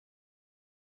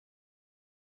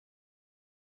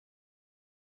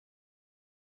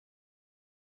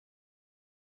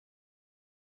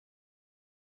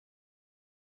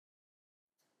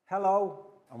Hello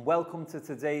and welcome to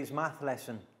today's math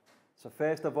lesson. So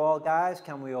first of all guys,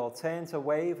 can we all turn to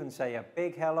wave and say a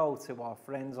big hello to our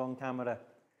friends on camera?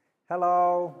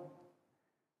 Hello!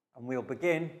 And we'll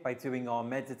begin by doing our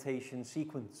meditation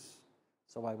sequence.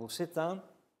 So I will sit down,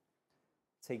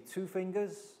 take 2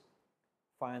 fingers,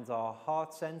 find our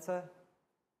heart center,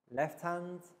 left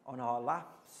hand on our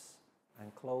laps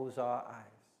and close our eyes.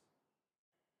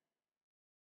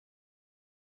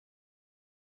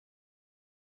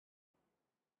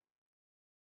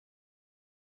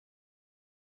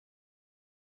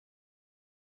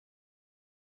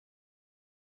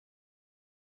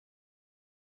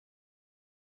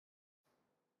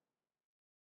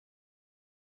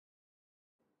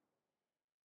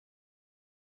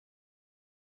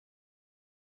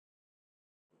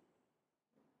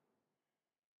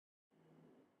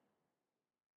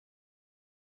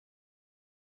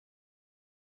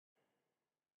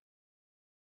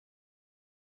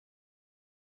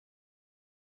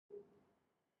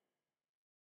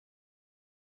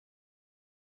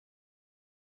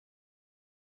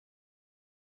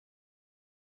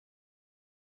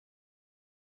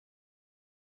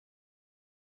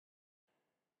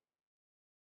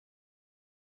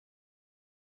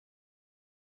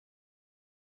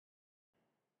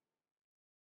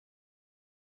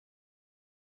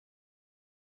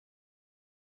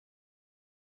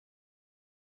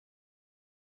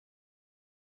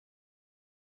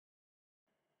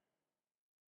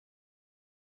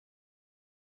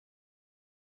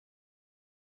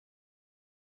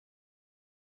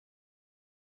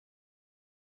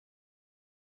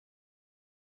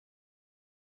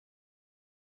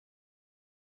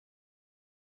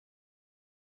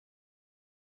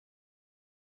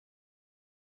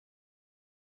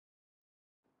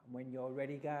 When you're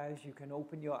ready guys, you can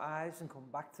open your eyes and come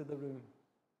back to the room.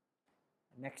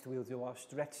 Next we'll do our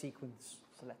stretch sequence.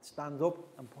 So let's stand up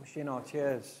and push in our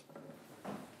chairs.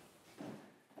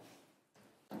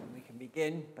 And we can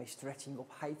begin by stretching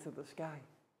up high to the sky.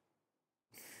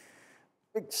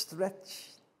 Big stretch.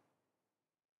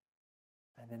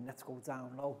 And then let's go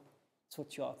down low.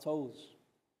 Touch your toes.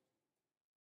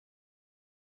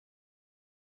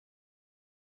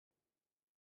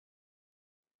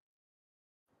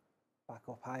 Back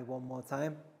up high one more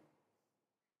time.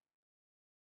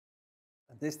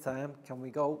 And this time, can we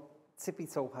go tippy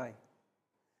toe high?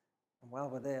 And while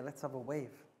we're there, let's have a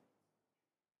wave.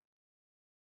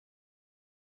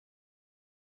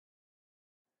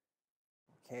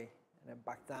 Okay, and then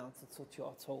back down to touch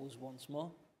your toes once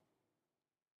more.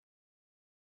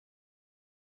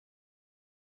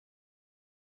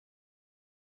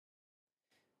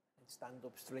 And stand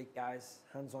up straight, guys.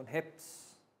 Hands on hips.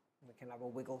 We can have a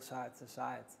wiggle side to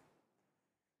side.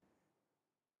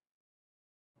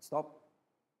 Stop.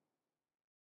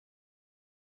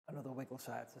 Another wiggle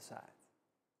side to side.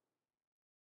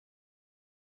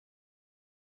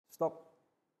 Stop.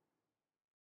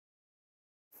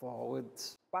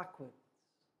 Forwards, backwards.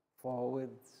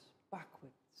 Forwards,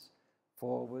 backwards.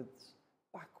 Forwards,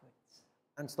 backwards.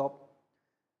 And stop.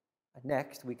 And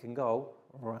next we can go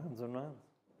round and round.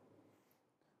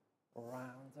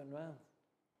 Round and round.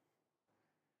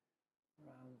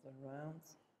 Round and round,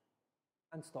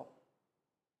 and stop.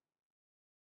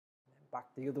 And then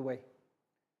back the other way.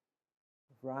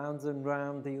 Round and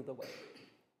round the other way.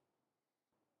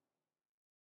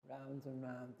 Round and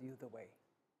round the other way.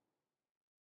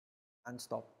 And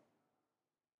stop.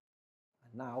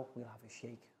 And now we'll have a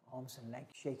shake, arms and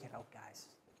legs. Shake it out, guys.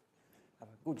 Have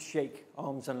a good shake,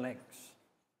 arms and legs.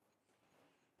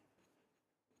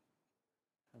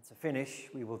 And to finish,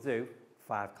 we will do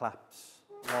 5 claps.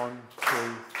 1,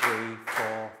 2, 3,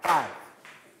 4, 5.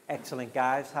 Excellent,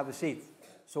 guys. Have a seat.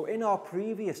 So in our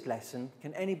previous lesson,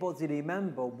 can anybody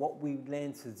remember what we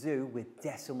learned to do with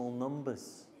decimal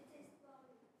numbers?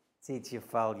 Digit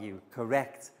value.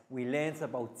 Correct. We learned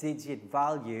about digit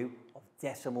value of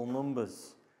decimal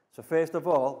numbers. So first of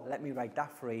all, let me write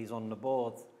that phrase on the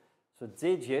board. So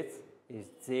digit is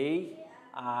D-I-G-I-T.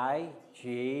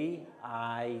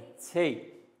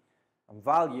 And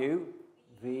value,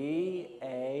 V-A-L-U-E,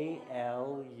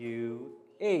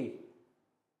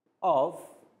 of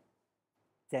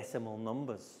decimal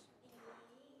numbers.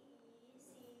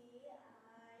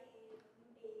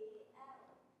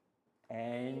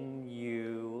 N-U-M-B-E-R-S.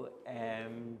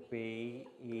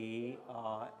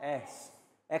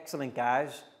 Excellent,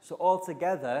 guys. So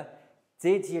altogether,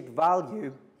 digit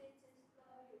value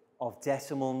of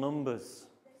decimal numbers.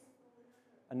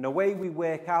 And the way we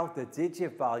work out the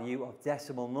digit value of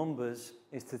decimal numbers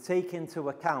is to take into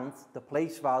account the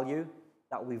place value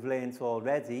that we've learned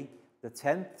already, the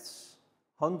tenths,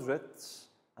 hundredths,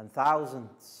 and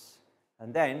thousandths.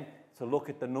 And then to look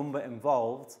at the number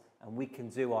involved, and we can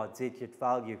do our digit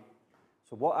value.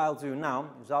 So what I'll do now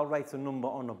is I'll write a number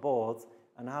on a board,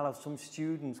 and I'll have some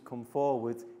students come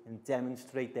forward and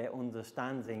demonstrate their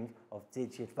understanding of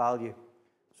digit value.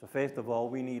 So first of all,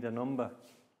 we need a number.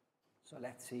 So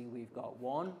let's see, we've got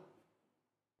 1,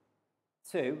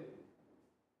 2.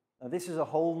 Now this is a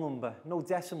whole number, no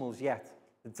decimals yet.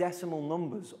 The decimal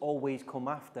numbers always come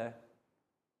after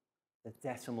the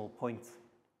decimal point.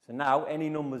 So now any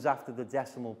numbers after the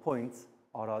decimal point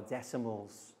are our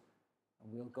decimals.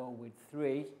 And we'll go with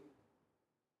 3,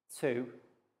 2,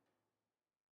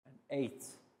 and 8.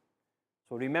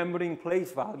 So remembering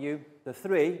place value, the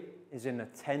 3 is in the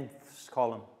tenths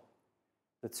column.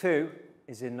 The 2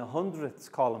 is in the hundredths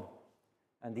column.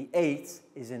 And the 8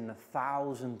 is in the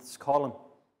thousandths column.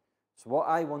 So what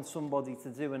I want somebody to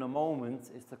do in a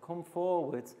moment is to come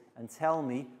forward and tell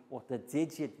me what the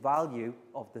digit value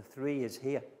of the 3 is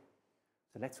here.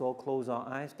 So let's all close our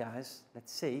eyes, guys.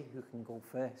 Let's see who can go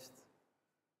first.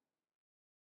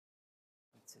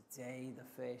 Today, the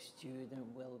first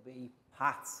student will be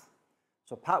Pat.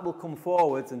 So Pat will come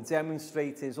forward and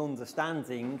demonstrate his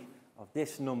understanding of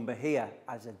this number here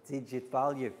as a digit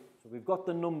value. So we've got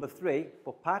the number 3,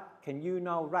 but Pat, can you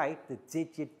now write the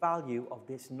digit value of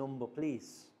this number,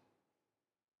 please?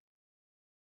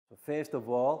 So first of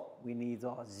all, we need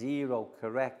our 0,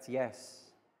 correct?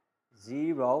 Yes.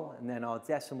 0, and then our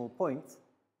decimal point,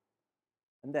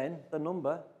 and then the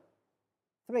number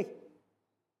 3.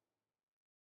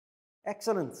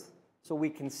 Excellent. So we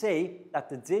can see that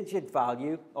the digit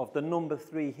value of the number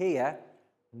 3 here,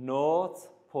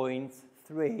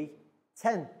 0.3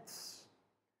 tenths.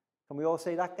 Can we all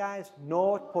say that, guys?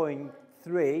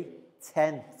 0.3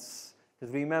 tenths.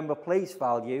 Because remember place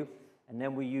value, and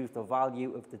then we use the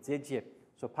value of the digit.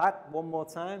 So Pat, one more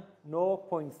time.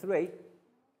 0.3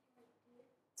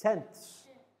 tenths.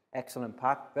 Excellent,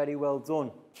 Pat. Very well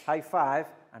done. High five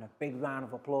and a big round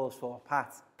of applause for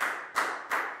Pat.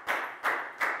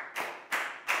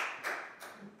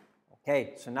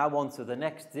 Okay, so now on to the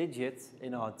next digit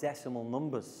in our decimal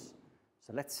numbers.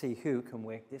 So let's see who can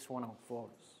work this one out for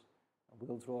us.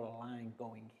 We'll draw a line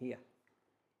going here.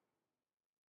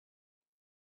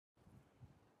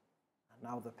 And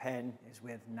now the pen is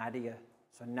with Nadia.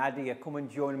 So Nadia, come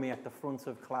and join me at the front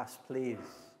of class, please.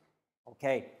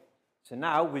 Okay, so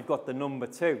now we've got the number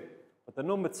 2. But the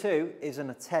number 2 isn't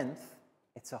a tenth,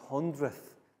 it's a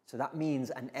hundredth. So that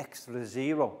means an extra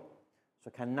 0.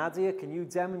 So Nadia, can you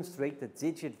demonstrate the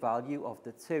digit value of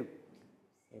the 2?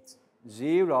 It's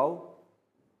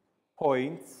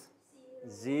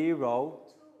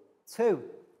 0.02.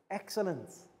 Excellent.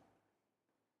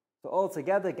 So all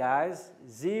together, guys,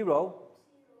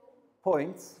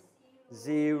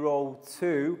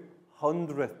 0.02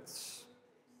 hundredths.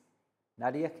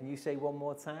 Nadia, can you say one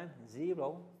more time?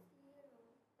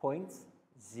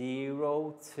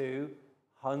 0.02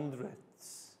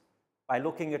 hundredths. By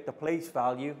looking at the place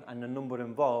value and the number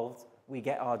involved, we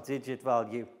get our digit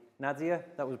value. Nadia,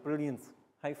 that was brilliant.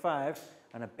 High five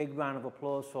and a big round of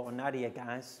applause for Nadia,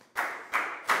 guys.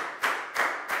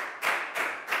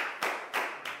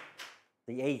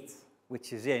 The 8,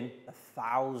 which is in the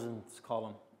thousandths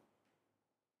column.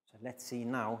 So let's see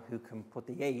now who can put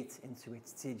the 8 into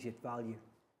its digit value.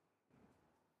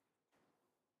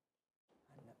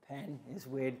 And the pen is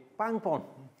with Pangpon.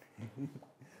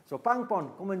 So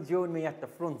Pangpon, come and join me at the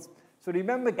front. So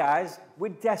remember, guys,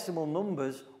 with decimal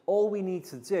numbers, all we need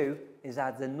to do is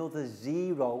add another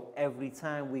 0 every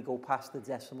time we go past the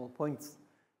decimal point.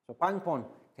 So Pangpon,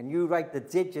 can you write the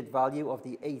digit value of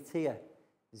the 8 here?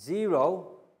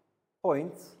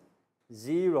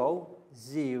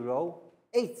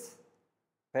 0.008.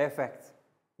 Perfect.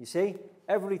 You see,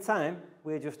 every time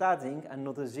we're just adding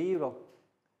another 0.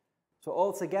 So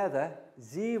altogether,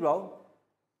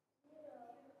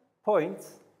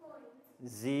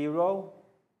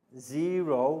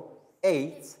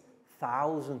 0.008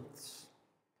 thousandths.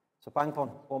 So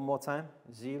Pangpon, one more time.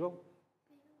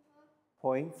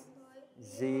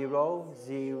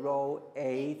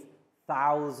 0.008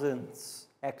 thousandths.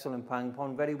 Excellent,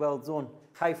 Pangpon. Very well done.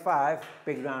 High five.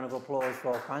 Big round of applause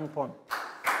for Pangpon.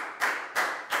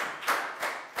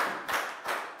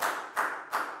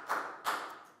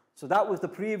 So that was the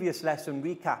previous lesson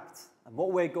recapped. And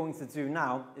what we're going to do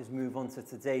now is move on to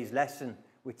today's lesson,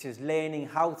 which is learning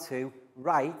how to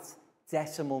write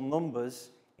decimal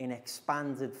numbers in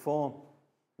expanded form.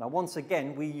 Now, once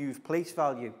again, we use place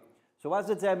value. So as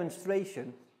a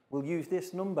demonstration, we'll use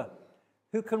this number.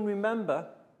 Who can remember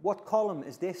what column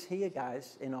is this here,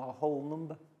 guys, in our whole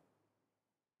number?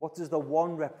 What does the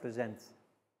 1 represent?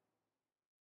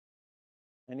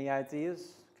 Any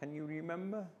ideas? Can you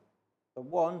remember? The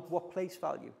 1, what place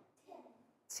value?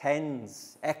 10.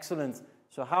 Tens. Excellent.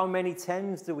 So how many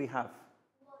tens do we have?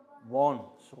 1.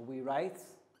 So we write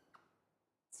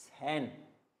 10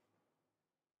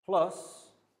 plus,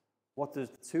 what does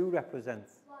 2 represent?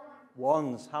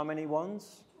 Ones. How many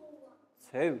ones?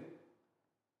 2.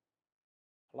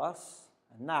 Plus,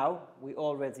 and now we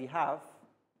already have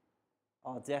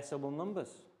our decimal numbers.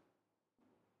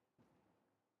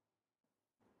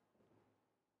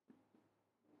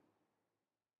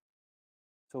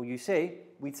 So you see,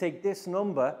 we take this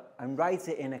number and write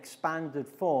it in expanded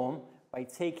form by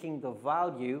taking the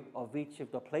value of each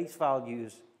of the place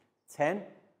values. 10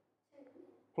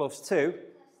 plus 2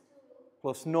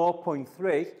 plus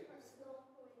 0.3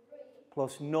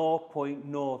 plus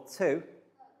 0.02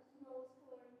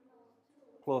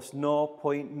 plus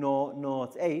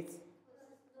 0.008.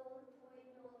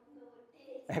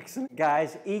 Excellent,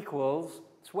 guys, equals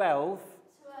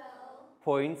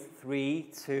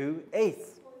 12.328.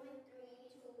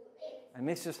 And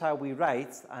this is how we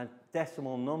write a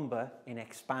decimal number in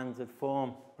expanded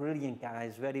form. Brilliant,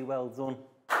 guys. Very well done.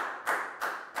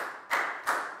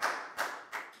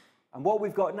 And what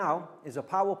we've got now is a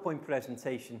PowerPoint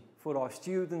presentation for our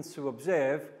students to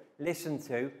observe, listen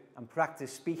to, and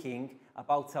practice speaking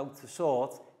about how to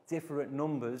sort different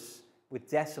numbers with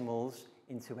decimals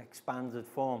into expanded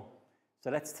form. So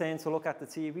let's turn to look at the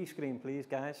TV screen, please,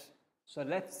 guys. So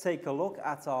let's take a look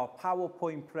at our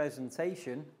PowerPoint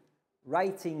presentation,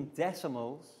 writing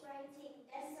decimals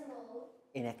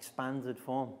in expanded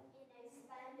form.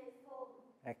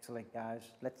 Excellent, guys.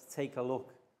 Let's take a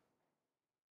look.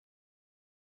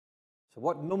 So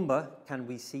what number can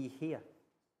we see here?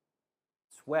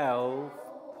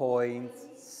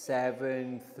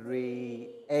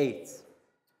 12.738.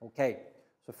 Okay,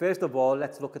 so first of all,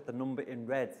 let's look at the number in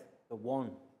red, the 1.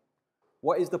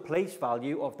 What is the place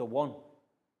value of the 1?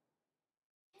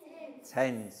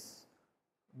 Tens.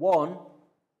 1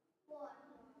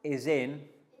 is in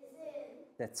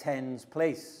the tens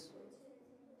place.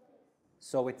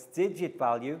 So its digit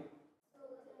value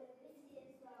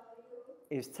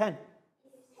is 10.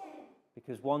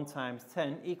 Because 1 times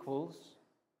 10 equals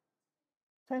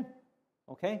 10.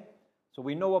 Okay? So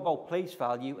we know about place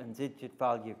value and digit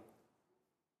value.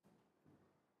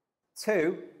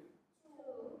 2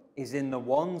 is in the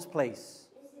ones place.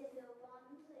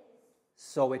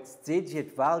 So its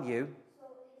digit value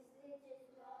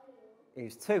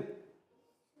is 2.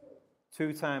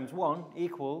 2 times 1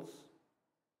 equals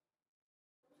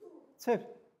 2.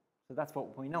 So that's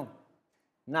what we know.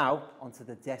 Now, onto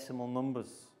the decimal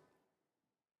numbers.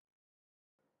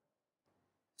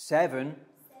 7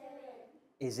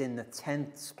 is in the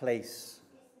tenths place.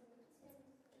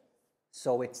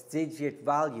 So its digit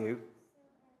value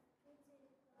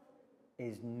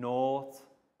is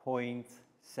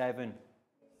 0.7.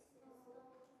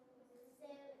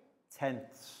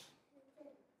 Tenths.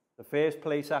 The first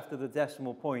place after the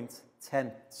decimal point,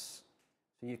 tenths.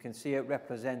 So you can see it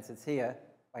represented here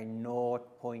by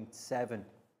 0.7.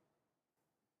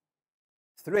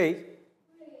 3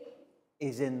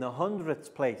 is in the hundredths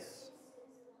place.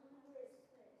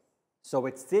 So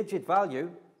its digit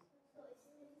value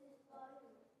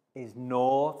is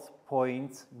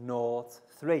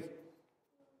 0.03.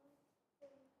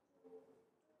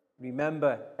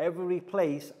 Remember, every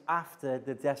place after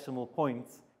the decimal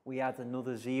point, we add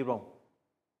another 0.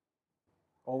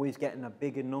 Always getting a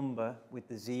bigger number with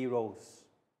the zeros.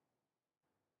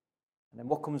 And then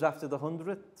what comes after the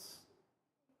hundredths?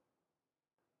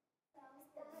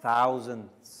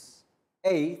 Thousands.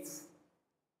 8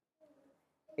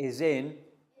 is in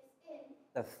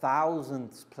the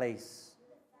thousandths place.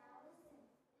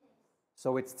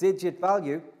 So its digit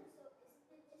value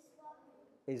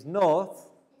is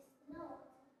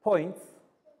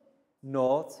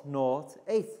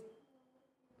 0.008.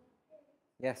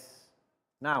 Yes.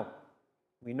 Now,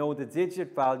 we know the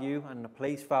digit value and the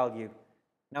place value.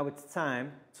 Now it's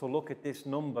time to look at this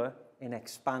number in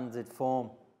expanded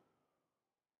form.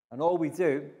 And all we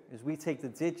do is we take the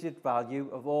digit value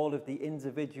of all of the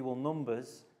individual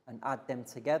numbers and add them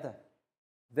together.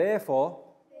 Therefore,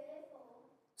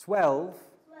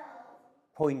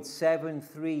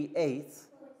 12.738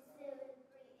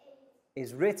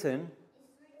 is written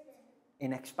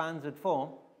in expanded form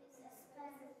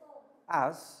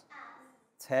as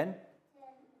 10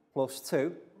 plus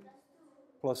 2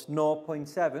 plus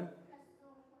 0.7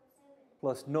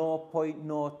 plus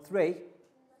 0.03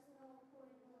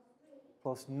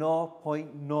 plus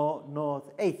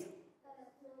 0.008.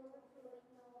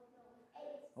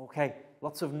 Okay,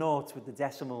 lots of notes with the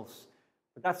decimals.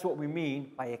 But that's what we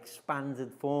mean by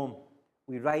expanded form.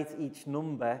 we write each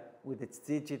number with its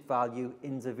digit value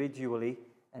individually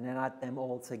and then add them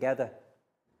all together.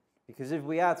 Because if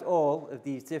we add all of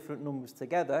these different numbers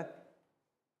together,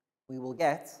 we will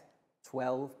get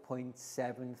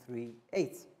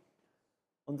 12.738.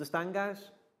 Understand,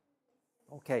 guys?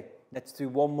 Okay, let's do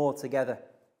one more together.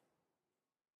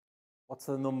 What's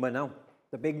the number now?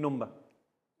 The big number.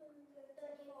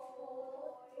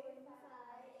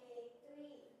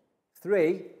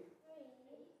 3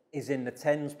 is in the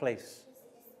tens place.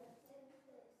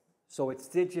 So its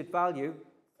digit value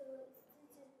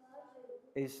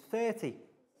is 30.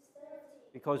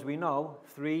 Because we know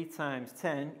 3 times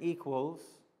 10 equals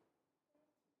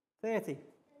 30.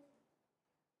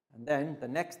 And then the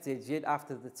next digit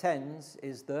after the tens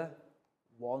is the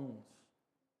ones.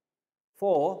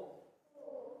 4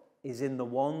 is in the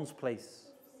ones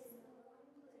place.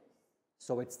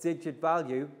 So its digit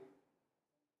value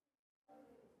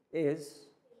is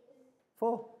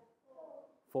 4.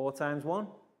 4 times 1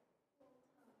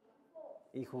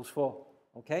 equals 4.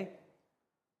 Okay?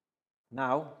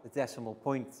 Now, the decimal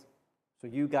point. So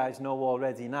you guys know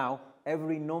already now,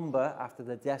 every number after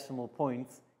the decimal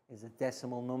point is a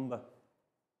decimal number.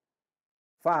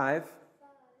 5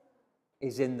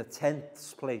 is in the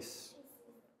tenths place.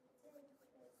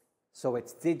 So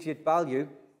its digit value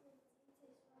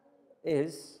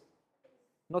is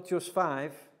not just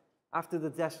 5, after the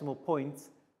decimal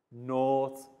point,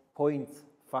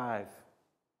 0.5.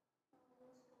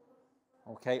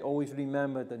 Okay, always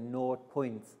remember the 0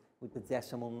 point with the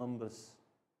decimal numbers.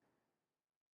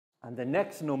 And the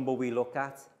next number we look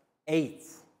at, 8,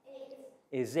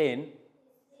 is in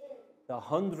the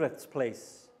hundredths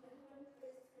place.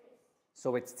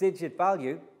 So its digit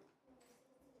value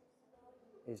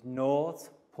is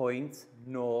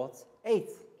 0.08.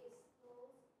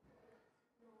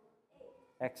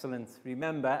 Excellent.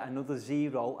 Remember, another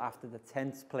 0 after the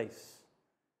tenths place.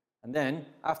 And then,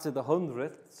 after the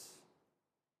hundredths,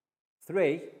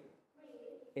 3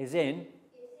 is in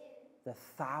the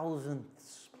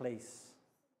thousandths place.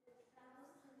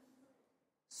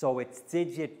 So its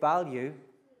digit value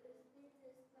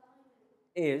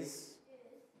is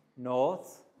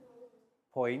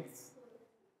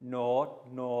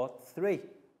 0.003.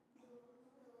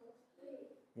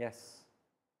 Yes.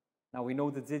 Now we know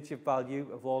the digit value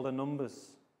of all the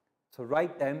numbers. To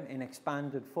write them in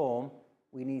expanded form,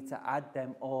 we need to add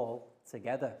them all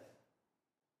together.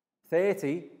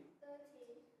 30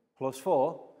 plus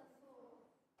 4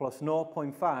 plus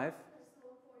 0.5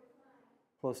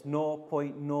 plus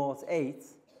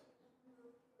 0.08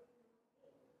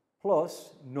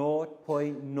 plus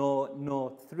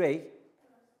 0.003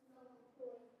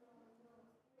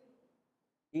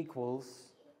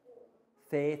 equals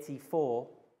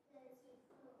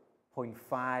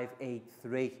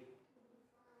 34.583.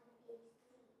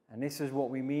 And this is what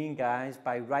we mean, guys,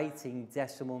 by writing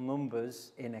decimal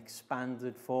numbers in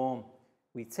expanded form.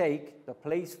 We take the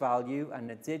place value and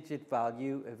the digit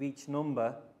value of each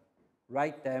number,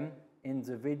 write them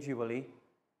individually,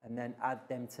 and then add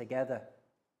them together.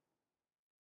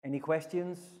 Any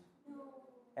questions? No.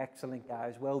 Excellent,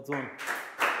 guys. Well done.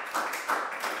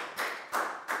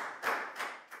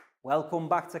 Welcome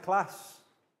back to class.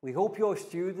 We hope your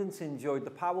students enjoyed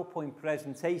the PowerPoint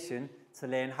presentation to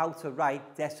learn how to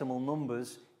write decimal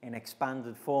numbers in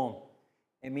expanded form.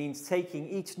 It means taking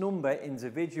each number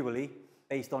individually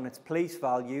based on its place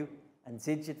value and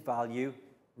digit value,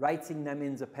 writing them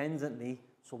independently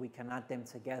so we can add them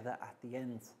together at the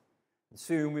end. And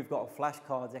soon we've got a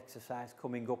flashcards exercise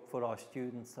coming up for our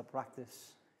students to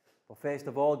practice. But first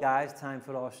of all, guys, time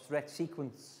for our stretch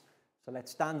sequence. So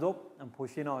let's stand up and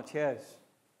push in our chairs.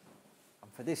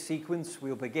 And for this sequence,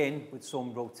 we'll begin with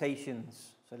some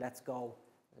rotations. So let's go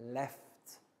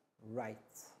left, right,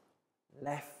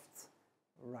 left,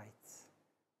 right,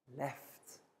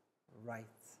 left, right,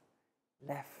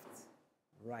 left,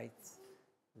 right,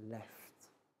 left,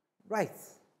 right.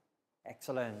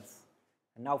 Excellent.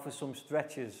 And now for some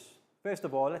stretches. First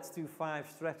of all, let's do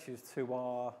 5 stretches to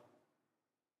our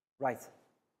right.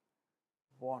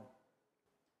 1,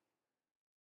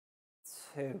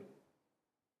 2,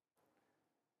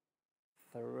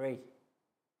 3,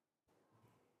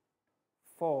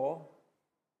 4,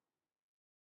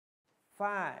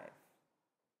 5.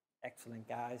 Excellent,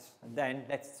 guys. And then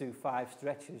let's do 5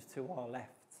 stretches to our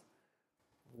left.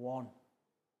 1,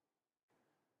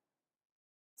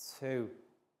 2,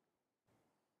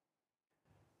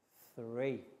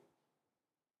 3,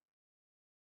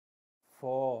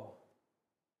 4,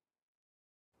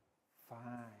 5.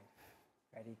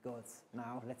 Very good.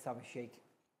 Now let's have a shake.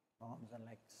 Arms and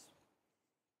legs.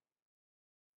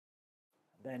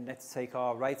 Then let's take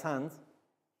our right hand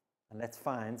And let's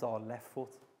find our left foot.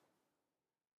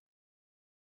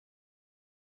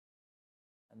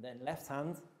 And then left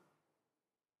hand,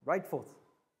 right foot.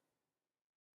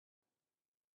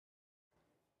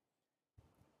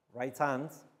 Right hand,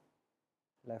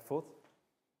 left foot.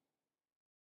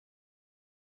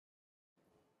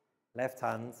 Left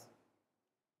hand,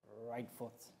 right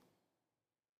foot.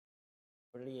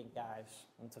 Brilliant, guys.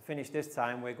 And to finish this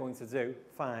time, we're going to do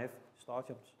 5 star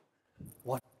jumps.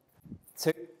 1,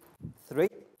 2, 3,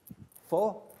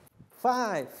 4,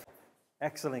 5.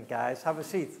 Excellent, guys. Have a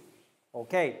seat.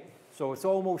 Okay, so it's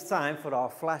almost time for our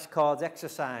flashcards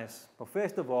exercise. But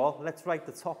first of all, let's write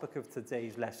the topic of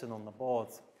today's lesson on the board.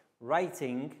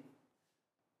 Writing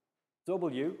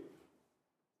W,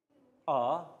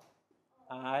 R,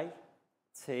 I,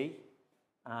 T,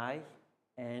 I,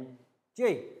 N,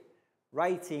 G.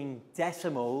 Writing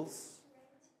decimals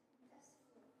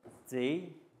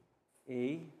D,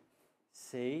 E,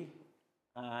 C,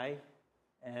 I,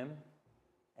 M,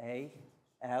 A,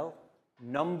 L.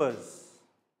 Numbers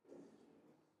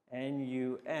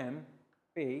N-U-M-B-E-R-S.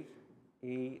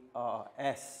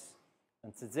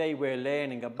 And today we're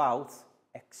learning about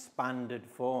expanded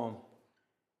form.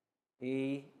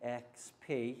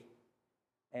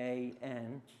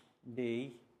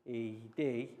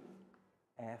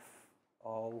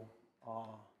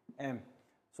 E-X-P-A-N-D-E-D-F-O-R-M.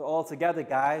 So all together,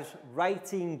 guys,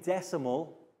 writing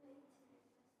decimal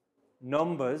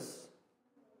numbers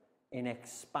in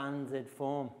expanded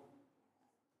form.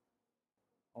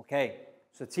 Okay,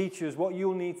 so teachers, what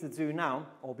you'll need to do now,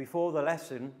 or before the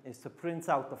lesson, is to print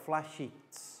out the flash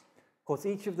sheets. Cut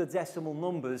each of the decimal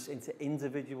numbers into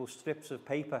individual strips of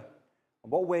paper.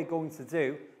 And what we're going to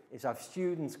do is have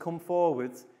students come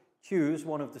forward, choose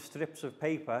one of the strips of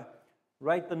paper,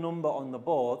 write the number on the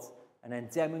board, and then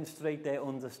demonstrate their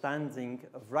understanding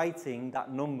of writing that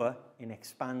number in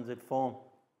expanded form.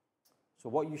 So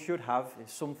what you should have is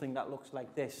something that looks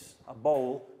like this, a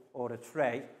bowl or a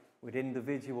tray with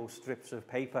individual strips of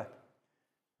paper.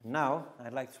 Now,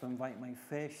 I'd like to invite my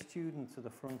first student to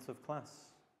the front of class.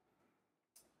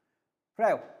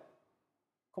 Prau,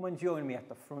 come and join me at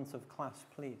the front of class,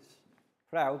 please.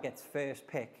 Prau gets first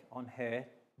pick on her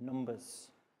numbers.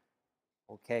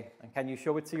 Okay, and can you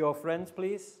show it to your friends,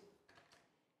 please?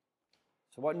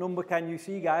 So what number can you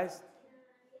see, guys?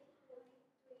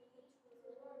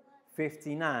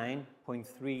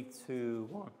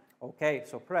 59.321. Okay,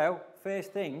 so Prau,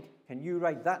 first thing, can you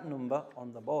write that number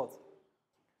on the board?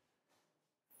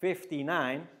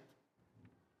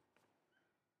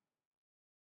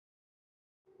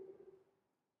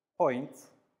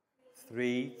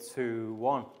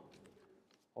 59.321.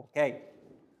 Okay.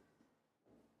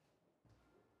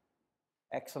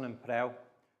 Excellent, Prau.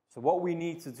 So what we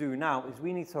need to do now is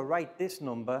we need to write this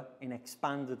number in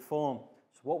expanded form.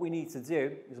 So what we need to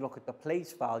do is look at the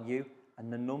place value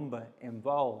and the number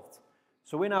involved.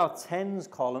 So in our tens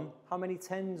column, how many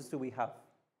tens do we have?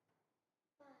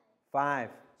 5.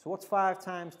 So what's 5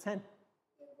 times 10?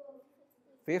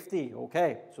 50.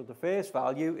 Okay, so the first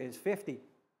value is 50.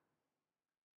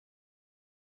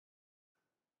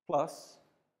 Plus,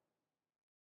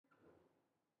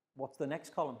 what's the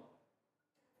next column?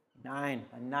 9.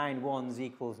 And 9 ones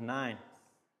equals 9.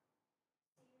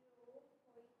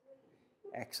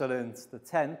 Excellent. The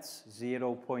tenths,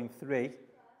 0.3.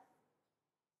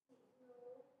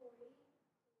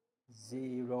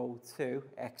 0.2.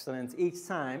 Excellent. Each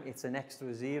time it's an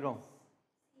extra 0.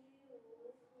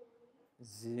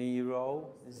 0,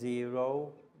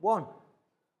 0, 1.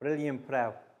 Brilliant,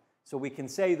 Prau. So we can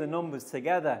say the numbers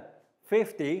together.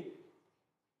 50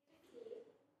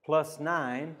 plus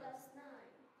 9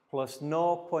 plus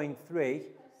 0.3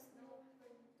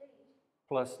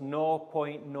 plus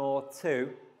 0.02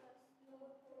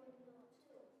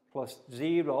 plus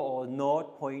 0 or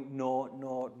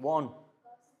 0.001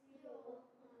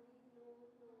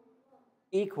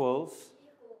 equals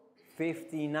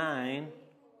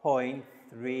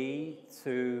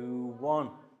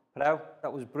 59.321. Prau,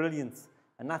 that was brilliant.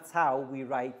 And that's how we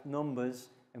write numbers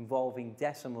involving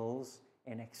decimals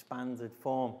in expanded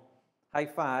form. High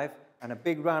five and a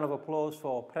big round of applause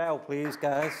for Prau, please,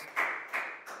 guys.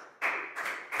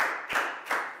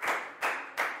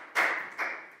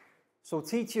 So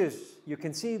teachers, you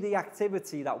can see the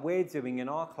activity that we're doing in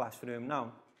our classroom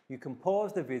now. You can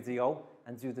pause the video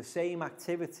and do the same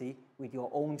activity with your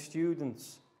own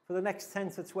students for the next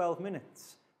 10 to 12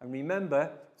 minutes. And remember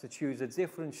to choose a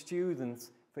different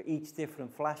student for each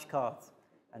different flashcard.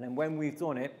 And then when we've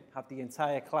done it, have the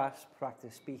entire class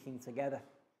practice speaking together.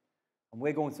 And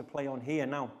we're going to play on here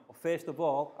now. But first of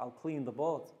all, I'll clean the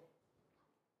board.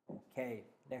 Okay,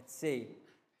 let's see.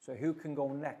 So who can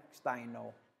go next, I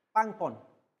know? Pangpon,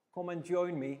 come and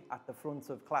join me at the front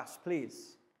of class,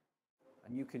 please.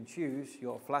 And you can choose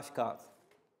your flashcard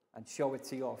and show it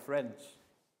to your friends.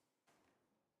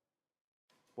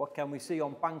 What can we see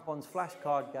on Pangpon's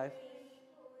flashcard, guys?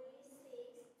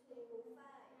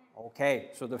 Okay,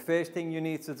 so the first thing you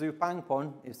need to do,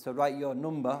 Pangpon, is to write your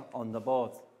number on the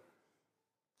board.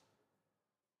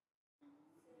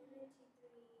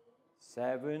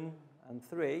 7 and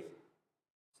 3,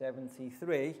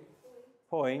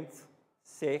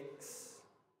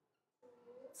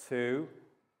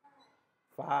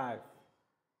 73.625.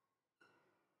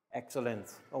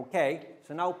 Excellent. Okay,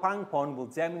 so now Pangpon will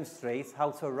demonstrate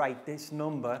how to write this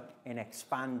number in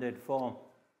expanded form.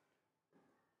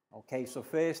 Okay, so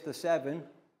first the 7,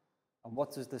 and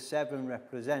what does the 7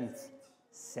 represent?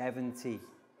 70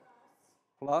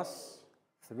 plus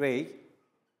 3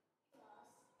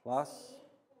 plus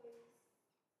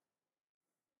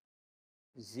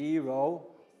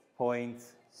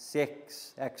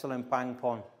 0.6. Excellent,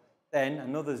 Pangpon. Then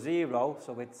another 0,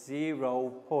 so it's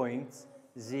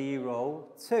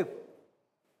 0.02.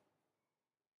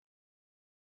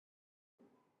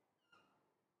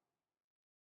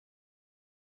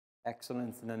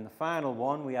 Excellent. And then the final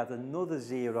one, we add another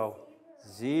 0,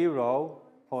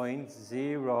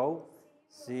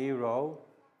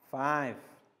 0.005.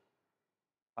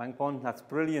 Pangpon, that's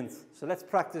brilliant. So let's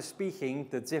practice speaking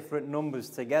the different numbers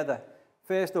together.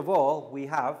 First of all, we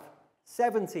have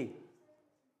 70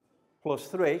 plus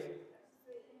 3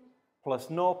 plus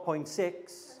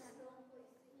 0.6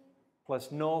 plus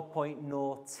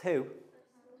 0.02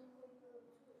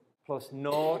 plus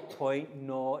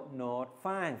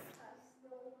 0.005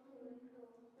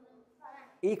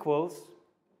 equals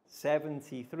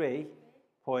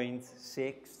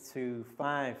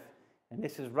 73.625. And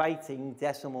this is writing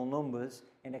decimal numbers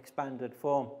in expanded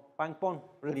form. Pangpon,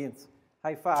 brilliant.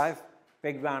 High five.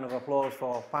 Big round of applause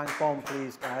for Pangpon,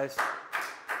 please, guys.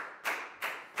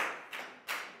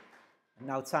 And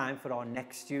now time for our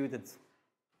next student.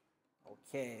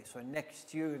 Okay, so next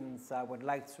student I would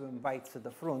like to invite to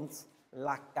the front,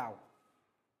 Lak Gao.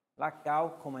 Lak Gao,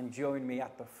 come and join me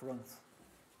at the front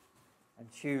and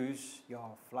choose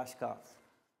your flashcard.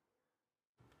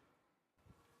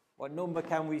 What number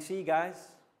can we see, guys?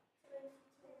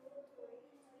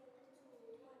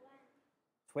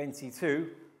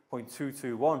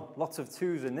 22.221. Lots of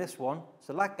 2's in this one.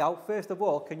 So Lak Gao, first of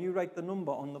all, can you write the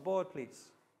number on the board, please?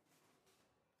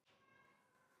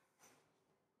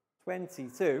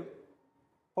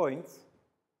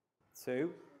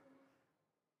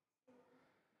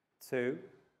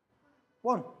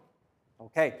 22.221.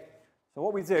 Okay, so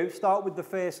what we do, start with the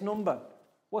first number.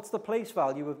 What's the place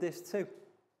value of this 2?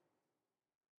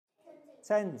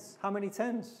 Tens. How many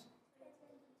tens?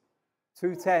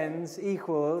 2 tens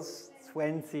equals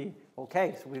 20.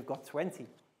 Okay, so we've got 20.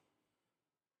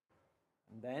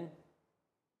 And then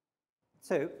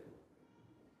 2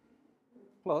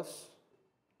 plus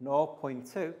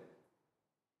 0.2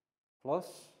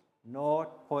 plus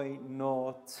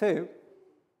 0.02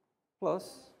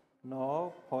 plus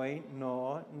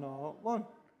 0.001.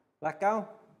 Lak Gao,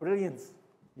 brilliant.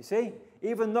 You see,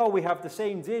 even though we have the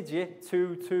same digit,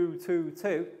 2, 2, 2,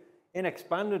 2, in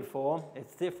expanded form,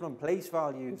 it's different place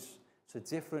values, so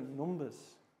different numbers.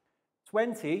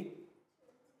 20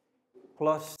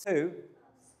 plus 2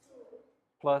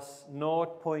 plus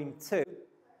 0.2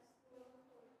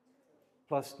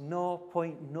 plus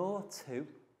 0.02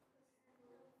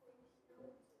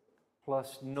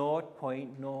 plus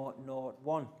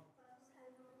 0.001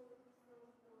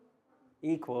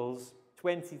 equals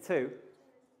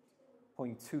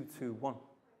 22.221.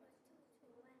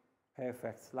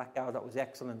 Perfect. Lak Gao, that was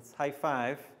excellent. High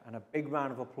five and a big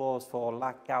round of applause for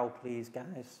Lak Gao, please,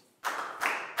 guys.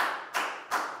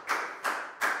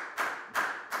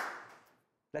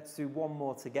 Let's do one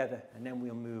more together and then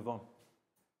we'll move on.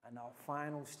 And our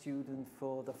final student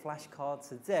for the flashcard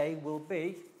today will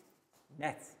be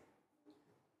Net.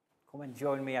 Come and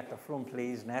join me at the front,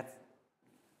 please, Net.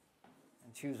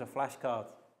 And choose a flashcard.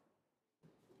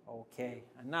 Okay,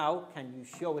 and now can you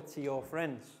show it to your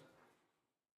friends?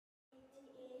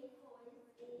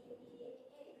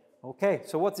 Okay,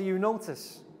 so what do you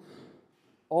notice?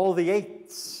 All the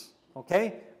 8s,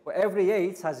 okay? But every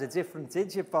 8 has a different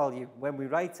digit value when we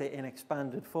write it in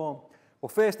expanded form. Well,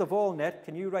 first of all, Net,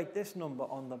 can you write this number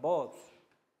on the board?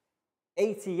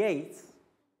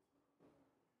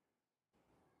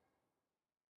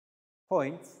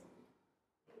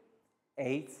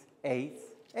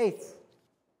 88.888.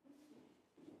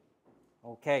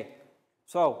 Okay,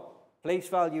 so place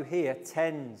value here,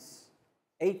 tens.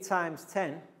 8 times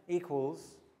 10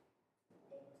 equals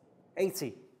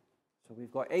 80. So So we've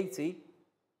got 80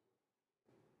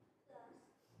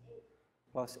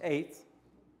 plus 8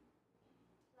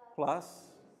 plus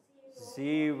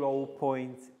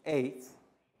 0.8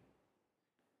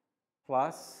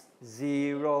 plus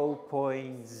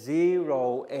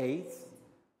 0.08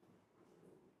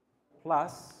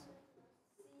 plus.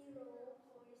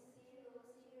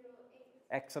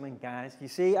 Excellent, guys. You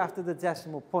see, after the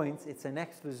decimal point, it's an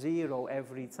extra 0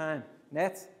 every time.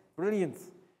 Net? Brilliant.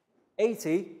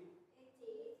 80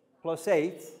 plus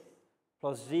 8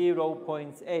 plus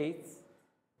 0.8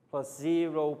 plus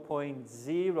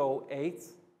 0.08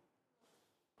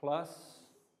 plus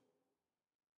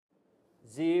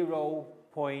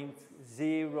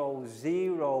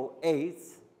 0.008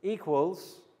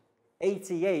 equals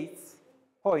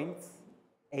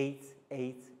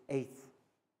 88.888.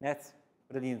 Net?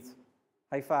 Brilliant.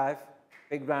 High five.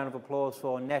 Big round of applause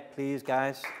for Net, please,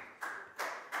 guys.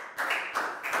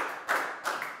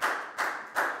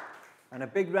 And a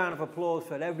big round of applause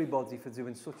for everybody for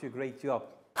doing such a great job.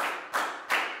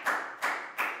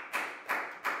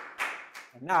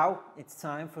 And now it's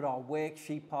time for our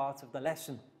worksheet part of the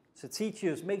lesson. So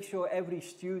teachers, make sure every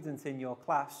student in your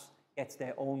class gets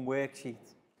their own worksheet.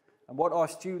 And what our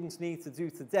students need to do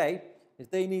today is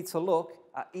they need to look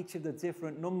at each of the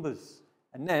different numbers.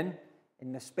 And then,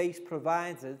 in the space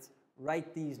provided,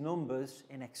 write these numbers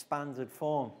in expanded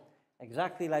form,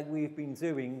 exactly like we've been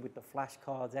doing with the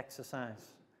flashcards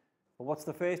exercise. But what's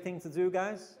the first thing to do,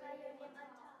 guys?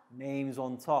 Names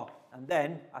on top. And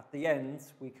then, at the end,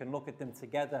 we can look at them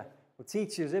together. But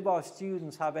teachers, if our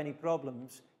students have any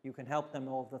problems, you can help them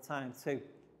all the time too.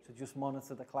 So just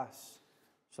monitor the class.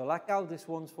 So, Lakal, this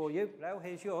one's for you. Rao,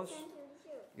 here's yours. Thank you,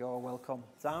 teacher. You're welcome.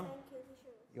 Down. Thank you,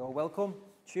 teacher. You're welcome.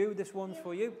 Chu, this one's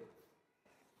for you.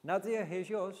 Nadia, here's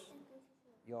yours.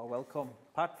 You're welcome.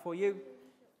 Pat, for you.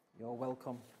 You're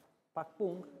welcome. Pat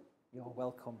Bung, you're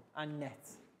welcome. And Net,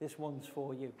 this one's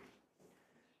for you.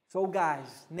 So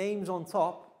guys, names on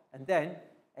top, and then,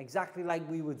 exactly like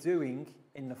we were doing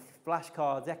in the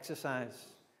flashcards exercise,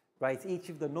 write each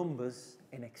of the numbers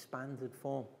in expanded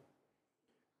form.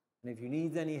 And if you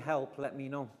need any help, let me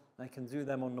know. I can do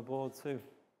them on the board too.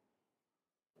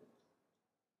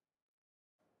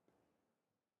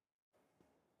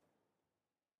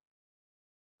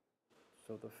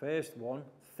 So the first one,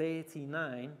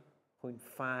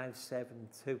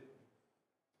 39.572.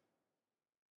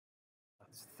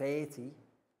 That's 30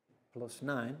 plus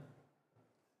 9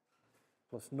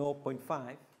 plus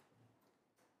 0.5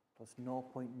 plus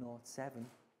 0.07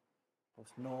 plus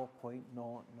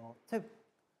 0.002.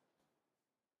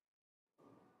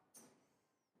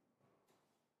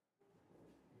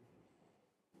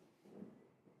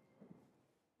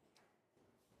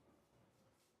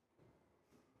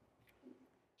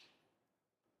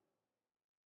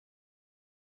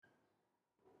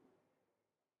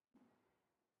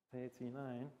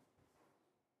 $39.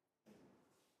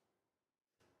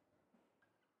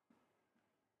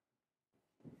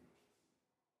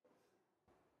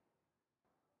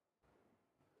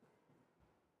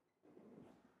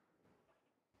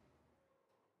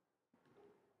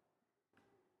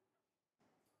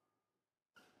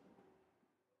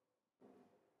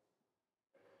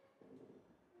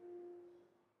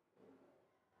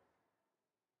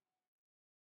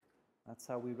 That's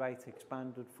how we write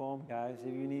expanded form, guys.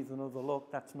 If you need another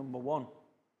look, that's number one.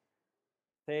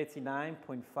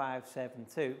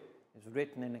 39.572 is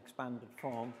written in expanded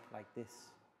form like this.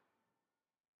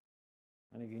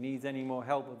 And if you need any more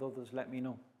help with others, let me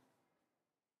know.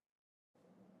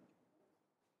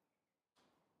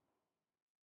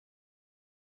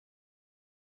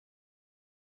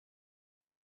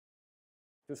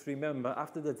 Just remember,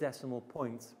 after the decimal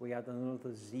point, we add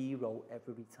another 0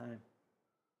 every time.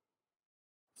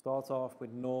 Start off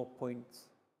with 0 point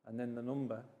and then the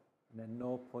number, and then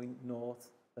 0.0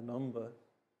 the number,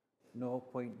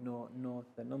 0.00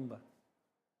 the number.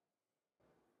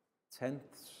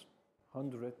 Tenths,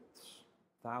 hundredths,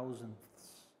 thousandths.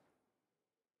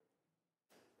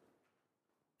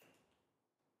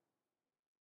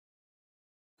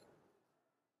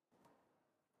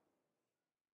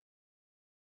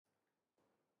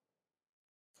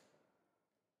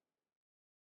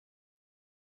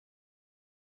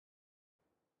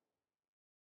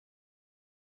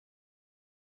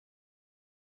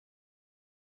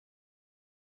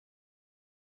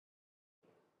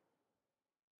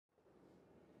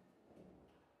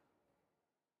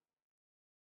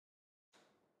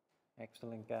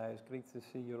 Excellent, guys. Great to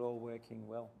see you're all working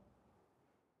well.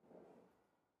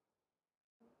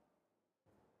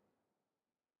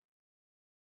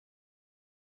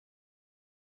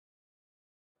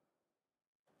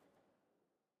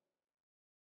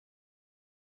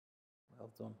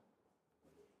 Well done.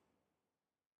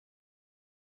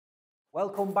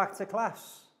 Welcome back to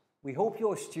class. We hope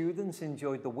your students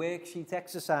enjoyed the worksheet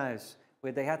exercise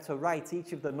where they had to write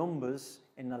each of the numbers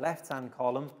in the left-hand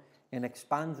column in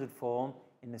expanded form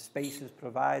in the spaces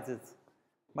provided.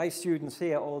 My students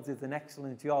here all did an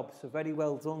excellent job, so very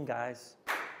well done, guys.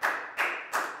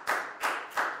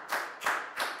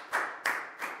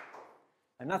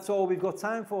 And that's all we've got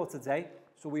time for today.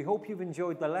 So we hope you've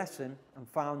enjoyed the lesson and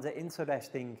found it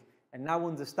interesting and now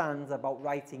understand about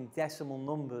writing decimal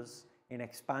numbers in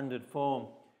expanded form.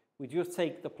 We just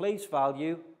take the place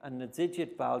value and the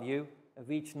digit value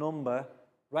of each number,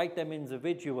 write them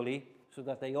individually so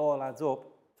that they all add up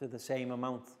to the same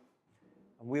amount.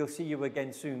 And we'll see you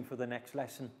again soon for the next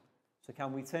lesson. So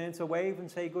can we turn to wave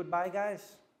and say goodbye,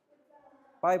 guys?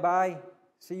 Bye-bye.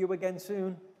 See you again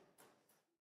soon.